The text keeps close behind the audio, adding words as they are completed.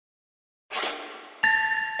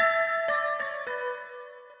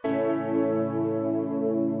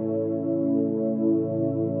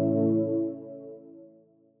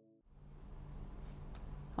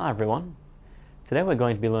Hi everyone. Today we're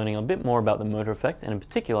going to be learning a bit more about the motor effect and in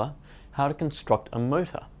particular how to construct a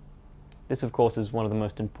motor. This of course is one of the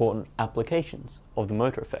most important applications of the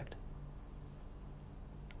motor effect.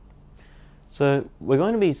 So we're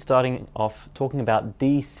going to be starting off talking about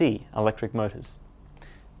DC electric motors.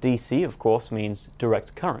 DC of course means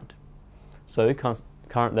direct current. So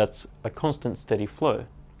current that's a constant steady flow,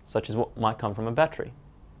 such as what might come from a battery.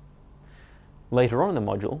 Later on in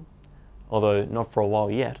the module, although not for a while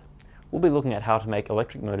yet, we'll be looking at how to make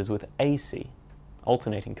electric motors with AC,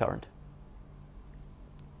 alternating current.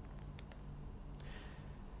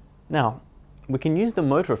 Now, we can use the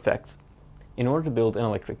motor effect in order to build an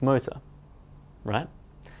electric motor, right?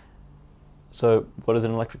 So, what is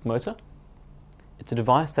an electric motor? It's a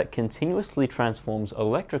device that continuously transforms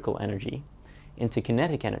electrical energy into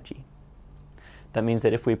kinetic energy. That means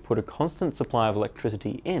that if we put a constant supply of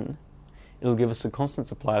electricity in, it'll give us a constant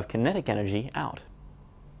supply of kinetic energy out,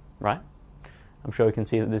 right? I'm sure we can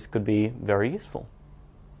see that this could be very useful.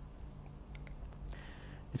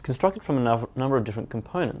 It's constructed from a number of different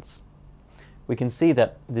components. We can see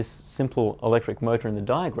that this simple electric motor in the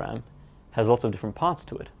diagram has lots of different parts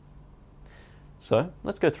to it. So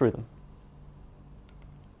let's go through them.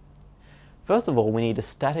 First of all, we need a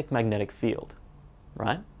static magnetic field,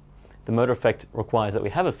 right? The motor effect requires that we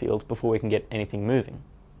have a field before we can get anything moving.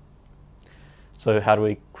 So how do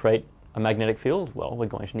we create a magnetic field? Well, we're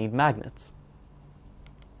going to need magnets.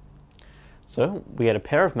 So we get a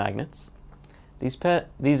pair of magnets. These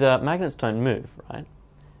magnets don't move, right?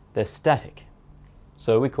 They're static.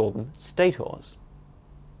 So we call them stators.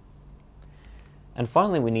 And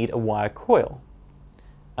finally, we need a wire coil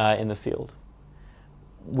in the field.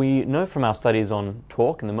 We know from our studies on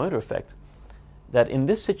torque and the motor effect that in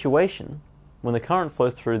this situation, when the current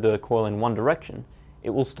flows through the coil in one direction, it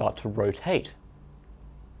will start to rotate,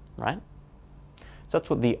 right? So that's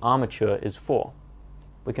what the armature is for.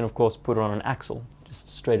 We can of course put it on an axle, just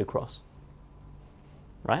straight across,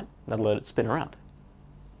 right? That'll let it spin around.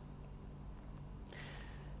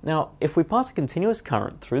 Now, if we pass a continuous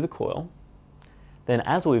current through the coil, then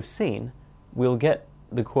as we've seen, we'll get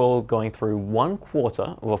the coil going through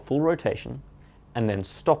 1/4 of a full rotation and then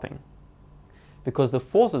stopping, because the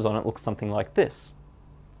forces on it look something like this.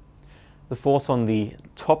 The force on the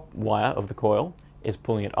top wire of the coil is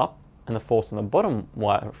pulling it up, and the force on the bottom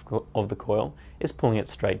wire of the coil is pulling it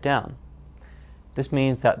straight down. This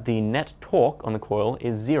means that the net torque on the coil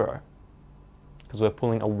is 0, because we're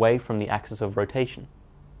pulling away from the axis of rotation.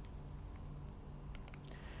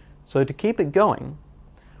 So to keep it going,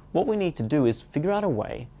 what we need to do is figure out a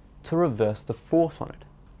way to reverse the force on it.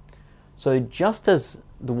 So just as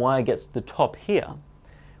the wire gets to the top here,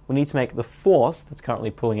 we need to make the force that's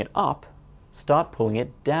currently pulling it up start pulling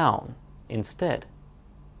it down instead,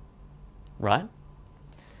 right?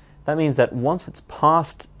 That means that once it's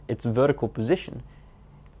past its vertical position,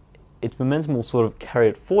 its momentum will sort of carry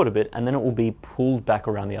it forward a bit and then it will be pulled back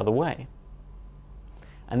around the other way.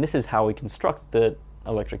 And this is how we construct the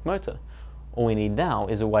electric motor. All we need now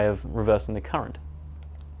is a way of reversing the current.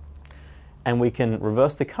 And we can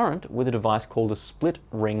reverse the current with a device called a split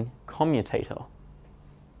ring commutator,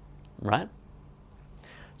 right?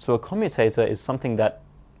 So a commutator is something that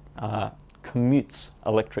commutes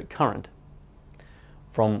electric current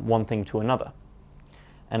from one thing to another.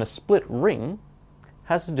 And a split ring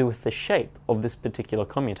has to do with the shape of this particular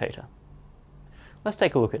commutator. Let's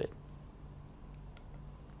take a look at it.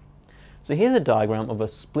 So here's a diagram of a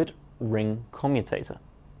split ring commutator.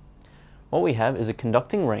 What we have is a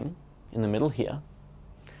conducting ring in the middle here,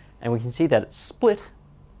 and we can see that it's split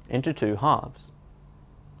into two halves,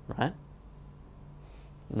 right?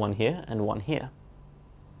 One here and one here.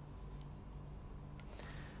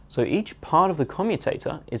 So each part of the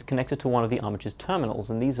commutator is connected to one of the armature's terminals,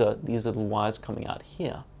 and these are these little wires coming out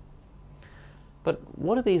here. But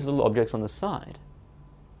what are these little objects on the side?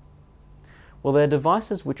 Well, they're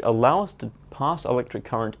devices which allow us to pass electric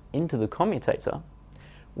current into the commutator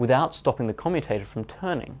without stopping the commutator from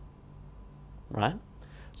turning, right?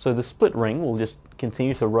 So the split ring will just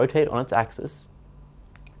continue to rotate on its axis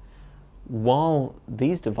while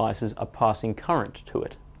these devices are passing current to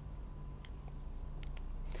it.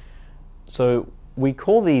 So we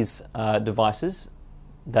call these devices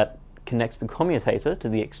that connects the commutator to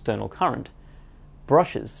the external current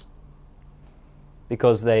brushes,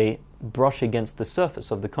 because they brush against the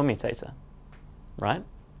surface of the commutator, right?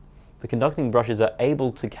 The conducting brushes are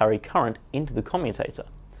able to carry current into the commutator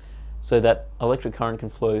so that electric current can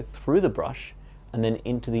flow through the brush and then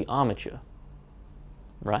into the armature,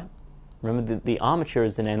 right? Remember, the armature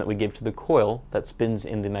is the name that we give to the coil that spins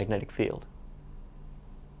in the magnetic field.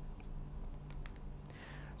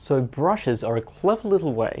 So brushes are a clever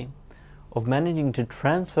little way of managing to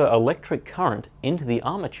transfer electric current into the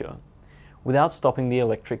armature without stopping the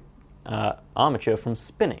electric armature from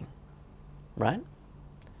spinning, right?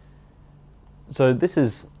 So this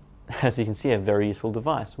is, as you can see, a very useful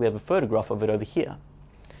device. We have a photograph of it over here.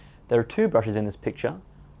 There are two brushes in this picture,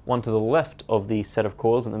 one to the left of the set of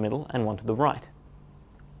coils in the middle and one to the right.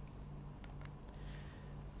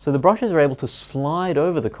 So the brushes are able to slide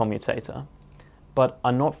over the commutator, but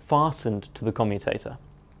are not fastened to the commutator.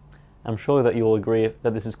 I'm sure that you'll agree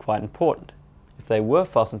that this is quite important. If they were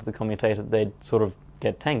fastened to the commutator, they'd sort of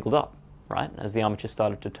get tangled up, right, as the armature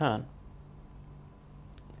started to turn.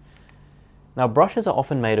 Now, brushes are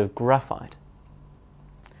often made of graphite.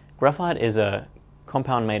 Graphite is a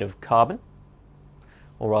compound made of carbon,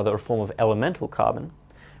 or rather a form of elemental carbon,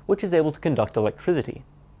 which is able to conduct electricity.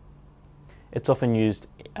 It's often used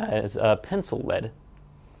as a pencil lead.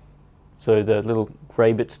 So the little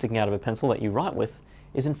grey bit sticking out of a pencil that you write with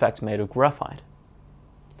is in fact made of graphite.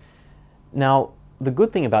 Now, the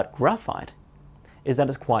good thing about graphite is that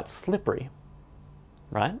it's quite slippery,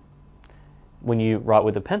 right? When you write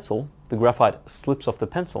with a pencil, the graphite slips off the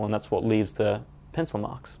pencil and that's what leaves the pencil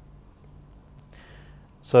marks.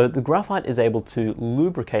 So the graphite is able to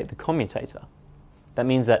lubricate the commutator. That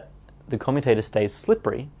means that the commutator stays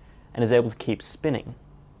slippery and is able to keep spinning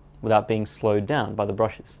without being slowed down by the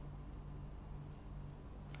brushes.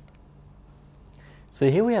 So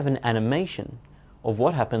here we have an animation of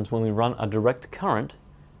what happens when we run a direct current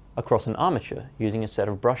across an armature using a set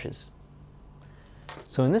of brushes.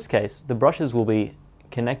 So in this case, the brushes will be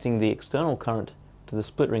connecting the external current to the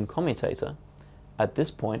split ring commutator at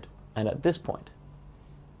this point and at this point,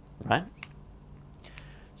 right?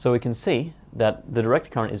 So we can see that the direct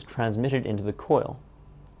current is transmitted into the coil.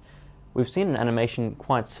 We've seen an animation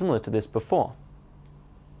quite similar to this before.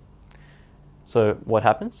 So what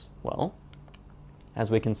happens? Well, as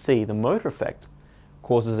we can see, the motor effect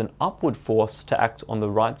causes an upward force to act on the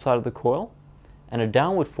right side of the coil and a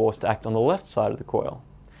downward force to act on the left side of the coil.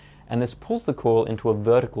 And this pulls the coil into a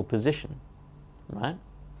vertical position, right?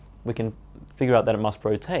 We can figure out that it must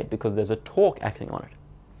rotate because there's a torque acting on it.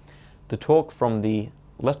 The torque from the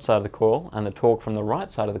left side of the coil and the torque from the right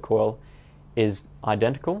side of the coil is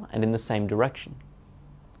identical and in the same direction,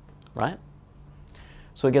 right?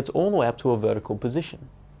 So it gets all the way up to a vertical position.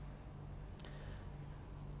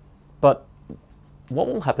 But what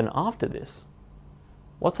will happen after this?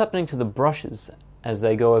 What's happening to the brushes as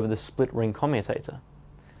they go over the split ring commutator?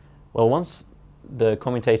 Well, once the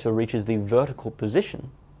commutator reaches the vertical position,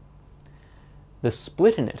 the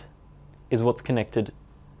split in it is what's connected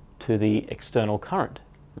to the external current,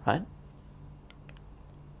 right?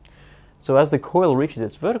 So as the coil reaches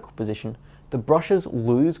its vertical position, the brushes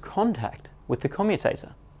lose contact with the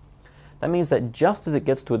commutator. That means that just as it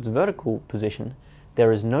gets to its vertical position,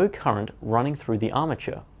 there is no current running through the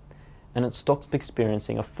armature, and it stops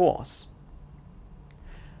experiencing a force.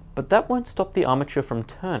 But that won't stop the armature from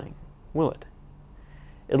turning, will it?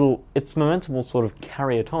 Its momentum will sort of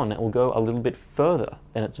carry it on. It will go a little bit further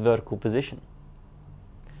than its vertical position.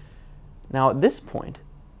 Now at this point,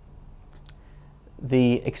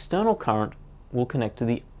 the external current will connect to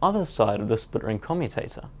the other side of the split ring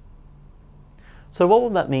commutator. So what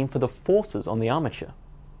will that mean for the forces on the armature?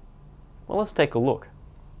 Well, let's take a look.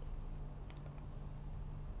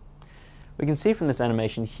 We can see from this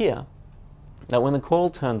animation here that when the coil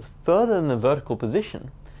turns further than the vertical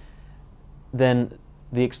position, then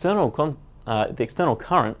the external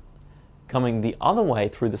current coming the other way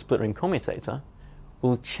through the split ring commutator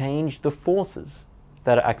will change the forces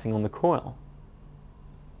that are acting on the coil.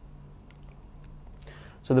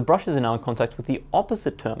 So the brushes are now in contact with the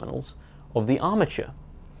opposite terminals of the armature.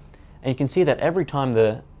 And you can see that every time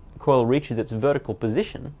the coil reaches its vertical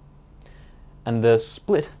position and the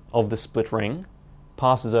split of the split ring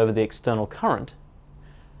passes over the external current,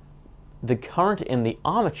 the current in the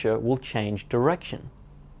armature will change direction,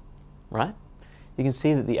 right? You can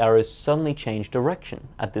see that the arrows suddenly change direction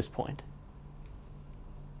at this point.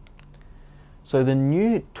 So the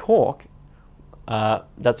new torque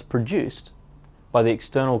that's produced by the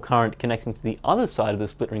external current connecting to the other side of the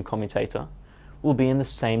split ring commutator will be in the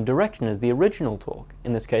same direction as the original torque.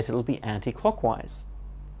 In this case, it will be anti-clockwise.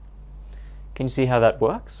 Can you see how that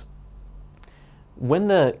works? When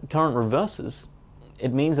the current reverses,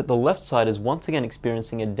 it means that the left side is once again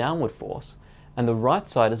experiencing a downward force and the right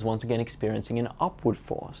side is once again experiencing an upward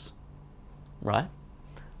force, right?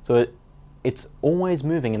 So it's always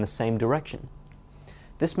moving in the same direction.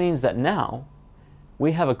 This means that now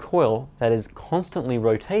we have a coil that is constantly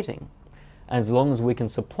rotating as long as we can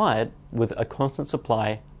supply it with a constant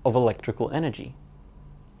supply of electrical energy.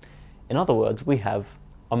 In other words, we have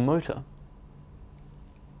a motor.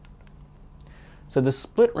 So the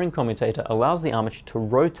split ring commutator allows the armature to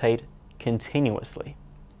rotate continuously.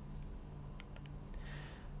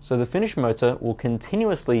 So the finished motor will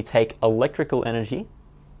continuously take electrical energy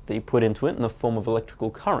that you put into it in the form of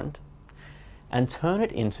electrical current and turn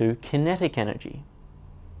it into kinetic energy,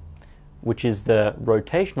 which is the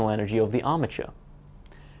rotational energy of the armature.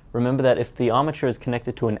 Remember that if the armature is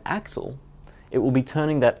connected to an axle, it will be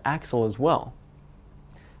turning that axle as well.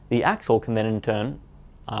 The axle can then in turn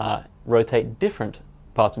rotate different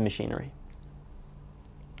parts of machinery.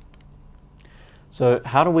 So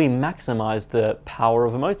how do we maximize the power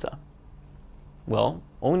of a motor? Well,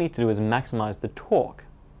 all we need to do is maximize the torque,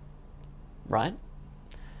 right?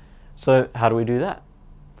 So how do we do that?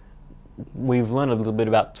 We've learned a little bit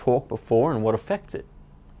about torque before and what affects it.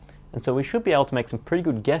 And so we should be able to make some pretty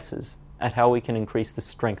good guesses at how we can increase the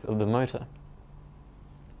strength of the motor.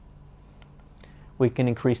 We can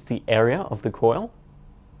increase the area of the coil.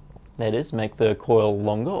 That is, make the coil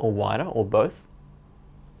longer or wider or both.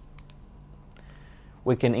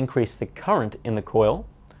 We can increase the current in the coil,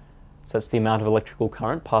 so that's the amount of electrical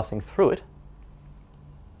current passing through it.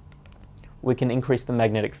 We can increase the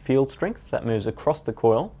magnetic field strength that moves across the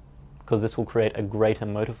coil, because this will create a greater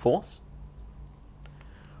motor force.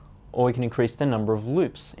 Or we can increase the number of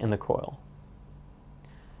loops in the coil.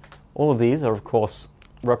 All of these are, of course,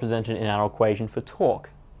 represented in our equation for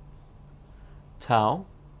torque. Tau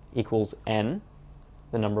equals N,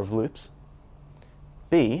 the number of loops,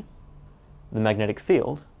 B, the magnetic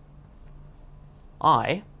field,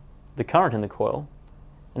 I, the current in the coil,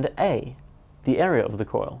 and A, the area of the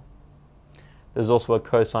coil. There's also a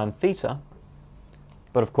cosine theta,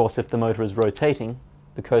 but of course if the motor is rotating,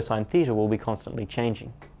 the cosine theta will be constantly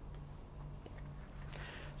changing.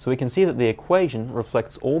 So we can see that the equation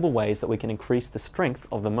reflects all the ways that we can increase the strength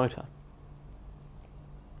of the motor.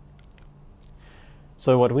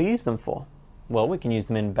 So what do we use them for? Well, we can use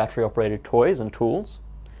them in battery-operated toys and tools,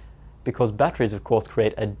 because batteries, of course,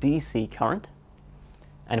 create a DC current,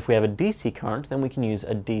 and if we have a DC current, then we can use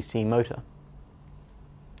a DC motor.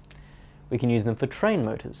 We can use them for train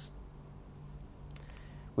motors.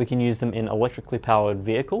 We can use them in electrically powered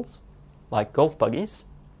vehicles, like golf buggies,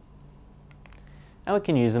 and we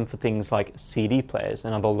can use them for things like CD players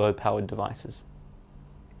and other low-powered devices.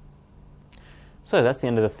 So that's the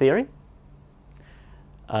end of the theory.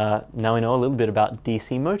 Now we know a little bit about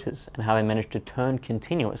DC motors and how they manage to turn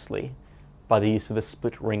continuously by the use of a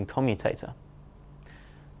split ring commutator.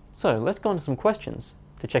 So let's go on to some questions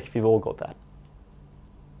to check if you've all got that.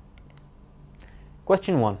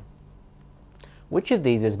 Question 1. Which of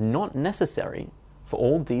these is not necessary for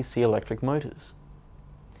all DC electric motors?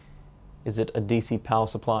 Is it a DC power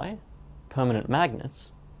supply, permanent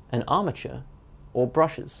magnets, an armature, or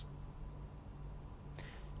brushes?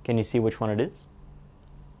 Can you see which one it is?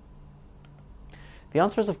 The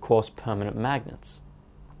answer is, of course, permanent magnets.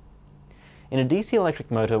 In a DC electric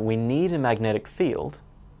motor, we need a magnetic field,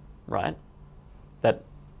 right, that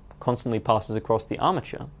constantly passes across the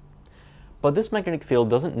armature. But this magnetic field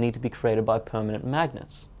doesn't need to be created by permanent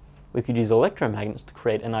magnets. We could use electromagnets to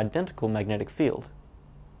create an identical magnetic field.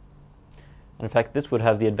 And in fact, this would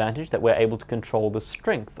have the advantage that we're able to control the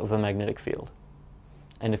strength of the magnetic field.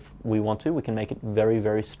 And if we want to, we can make it very,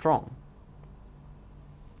 very strong.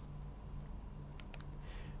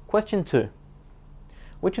 Question 2.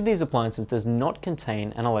 Which of these appliances does not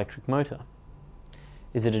contain an electric motor?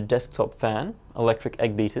 Is it a desktop fan, electric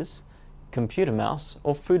egg beaters, computer mouse,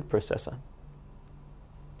 or food processor?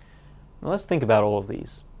 Now let's think about all of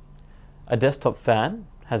these. A desktop fan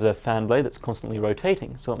has a fan blade that's constantly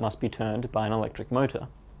rotating, so it must be turned by an electric motor.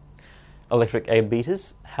 Electric egg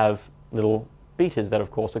beaters have little beaters that,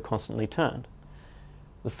 of course, are constantly turned.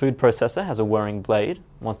 The food processor has a whirring blade,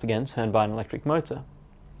 once again turned by an electric motor.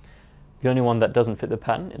 The only one that doesn't fit the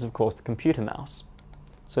pattern is, of course, the computer mouse.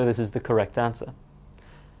 So this is the correct answer.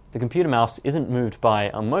 The computer mouse isn't moved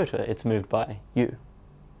by a motor, it's moved by you,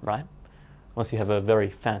 right? Unless you have a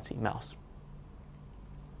very fancy mouse.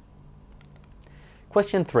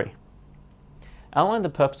 Question 3. Outline the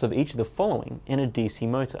purpose of each of the following in a DC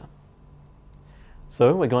motor.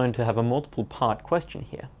 So we're going to have a multiple part question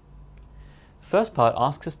here. The first part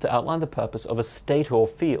asks us to outline the purpose of a stator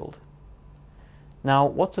field. Now,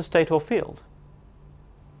 what's a stator field?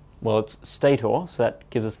 Well, it's stator, so that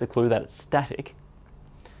gives us the clue that it's static,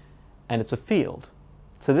 and it's a field.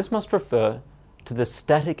 So this must refer to the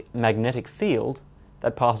static magnetic field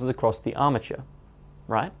that passes across the armature,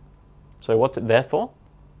 right? So what's it there for?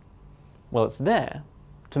 Well, it's there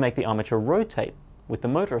to make the armature rotate with the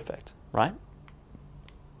motor effect, right?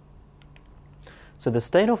 So the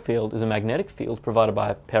stator field is a magnetic field provided by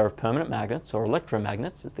a pair of permanent magnets, or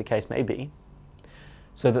electromagnets as the case may be,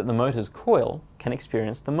 so that the motor's coil can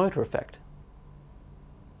experience the motor effect.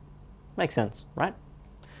 Makes sense, right?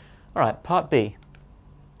 Alright, part B.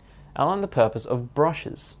 Outline the purpose of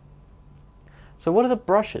brushes. So what are the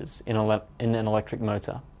brushes in an electric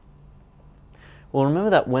motor? Well,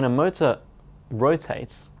 remember that when a motor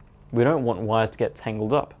rotates, we don't want wires to get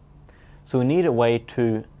tangled up. So we need a way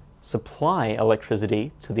to supply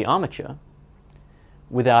electricity to the armature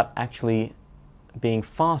without actually being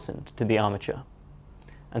fastened to the armature.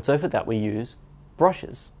 And so for that we use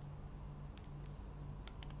brushes.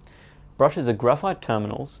 Brushes are graphite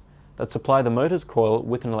terminals that supply the motor's coil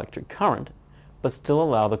with an electric current, but still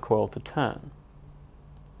allow the coil to turn.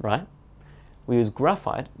 Right? We use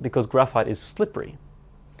graphite because graphite is slippery,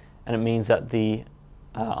 and it means that the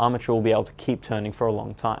armature will be able to keep turning for a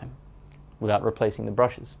long time without replacing the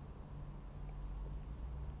brushes.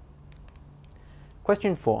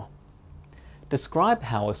 Question 4. Describe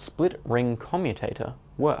how a split ring commutator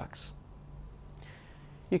works.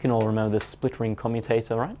 You can all remember the split ring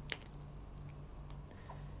commutator, right?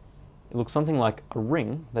 It looks something like a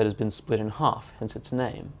ring that has been split in half, hence its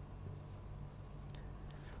name.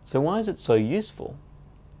 So why is it so useful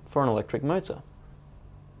for an electric motor?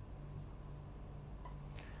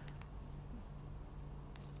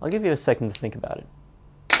 I'll give you a second to think about it.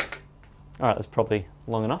 Alright, that's probably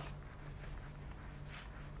long enough.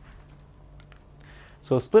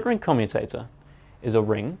 So a split ring commutator is a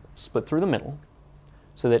ring split through the middle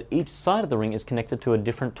so that each side of the ring is connected to a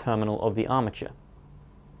different terminal of the armature,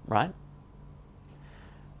 right?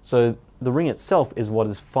 So the ring itself is what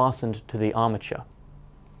is fastened to the armature.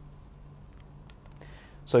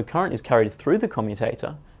 So current is carried through the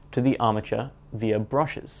commutator to the armature via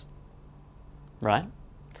brushes, right?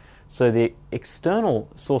 So the external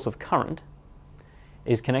source of current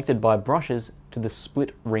is connected by brushes to the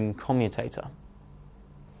split ring commutator.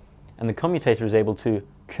 And the commutator is able to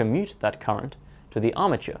commute that current to the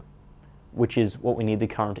armature, which is what we need the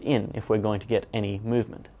current in if we're going to get any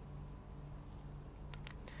movement.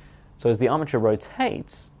 So as the armature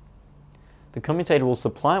rotates, the commutator will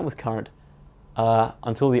supply it with current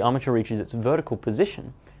until the armature reaches its vertical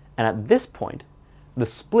position. And at this point, the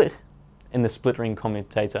split in the split ring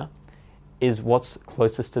commutator is what's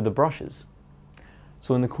closest to the brushes.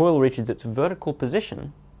 So when the coil reaches its vertical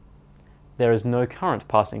position, there is no current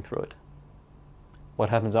passing through it. What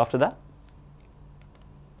happens after that?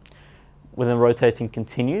 When the rotating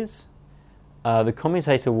continues, the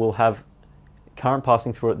commutator will have current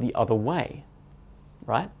passing through it the other way,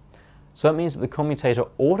 right? So that means that the commutator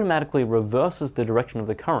automatically reverses the direction of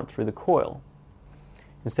the current through the coil.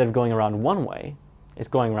 Instead of going around one way, it's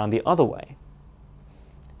going around the other way.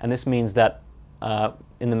 And this means that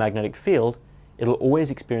in the magnetic field, it'll always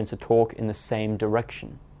experience a torque in the same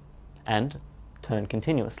direction and turn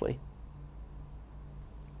continuously.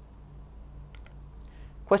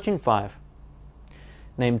 Question 5.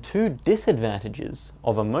 Name 2 disadvantages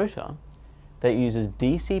of a motor that uses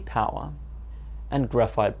DC power and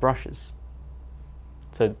graphite brushes.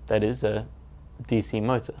 So that is a DC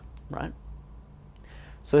motor, right?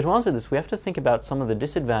 So to answer this, we have to think about some of the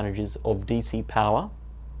disadvantages of DC power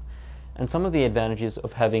and some of the advantages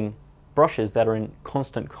of having brushes that are in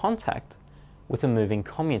constant contact with a moving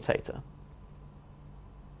commutator.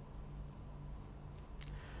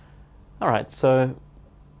 Alright, so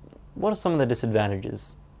what are some of the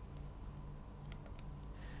disadvantages?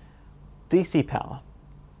 DC power.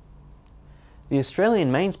 The Australian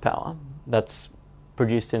mains power that's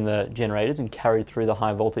produced in the generators and carried through the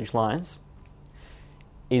high voltage lines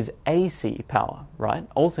is AC power, right?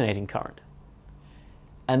 Alternating current.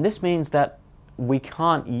 And this means that we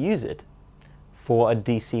can't use it for a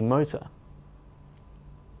DC motor.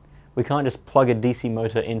 We can't just plug a DC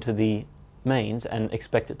motor into the mains and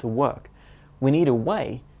expect it to work. We need a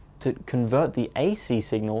way to convert the AC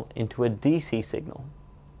signal into a DC signal.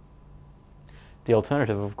 The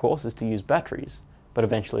alternative, of course, is to use batteries, but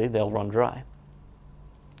eventually they'll run dry.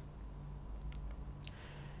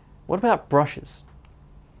 What about brushes?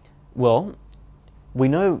 Well, we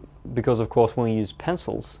know because, of course, when we use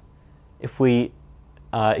pencils, if we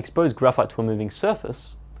expose graphite to a moving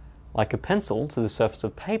surface, like a pencil to the surface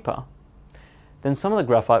of paper, then some of the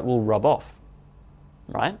graphite will rub off,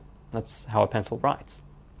 right? That's how a pencil writes.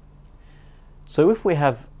 So if we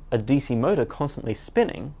have a DC motor constantly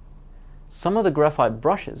spinning, some of the graphite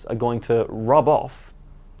brushes are going to rub off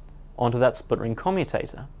onto that split ring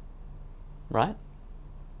commutator, right?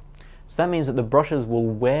 So that means that the brushes will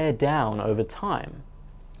wear down over time,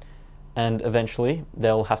 and eventually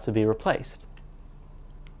they'll have to be replaced.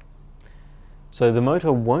 So the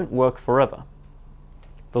motor won't work forever.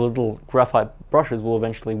 The little graphite brushes will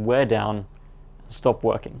eventually wear down and stop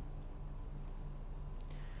working.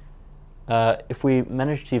 If we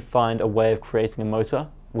manage to find a way of creating a motor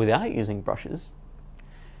without using brushes,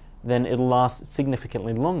 then it'll last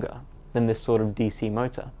significantly longer than this sort of DC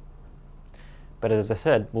motor. But as I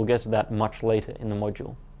said, we'll get to that much later in the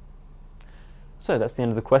module. So that's the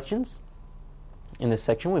end of the questions. In this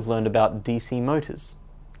section we've learned about DC motors.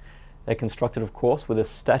 They're constructed, of course, with a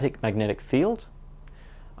static magnetic field,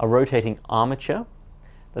 a rotating armature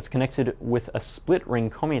that's connected with a split ring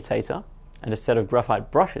commutator and a set of graphite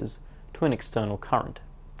brushes to an external current.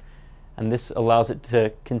 And this allows it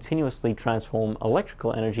to continuously transform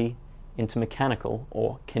electrical energy into mechanical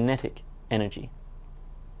or kinetic energy.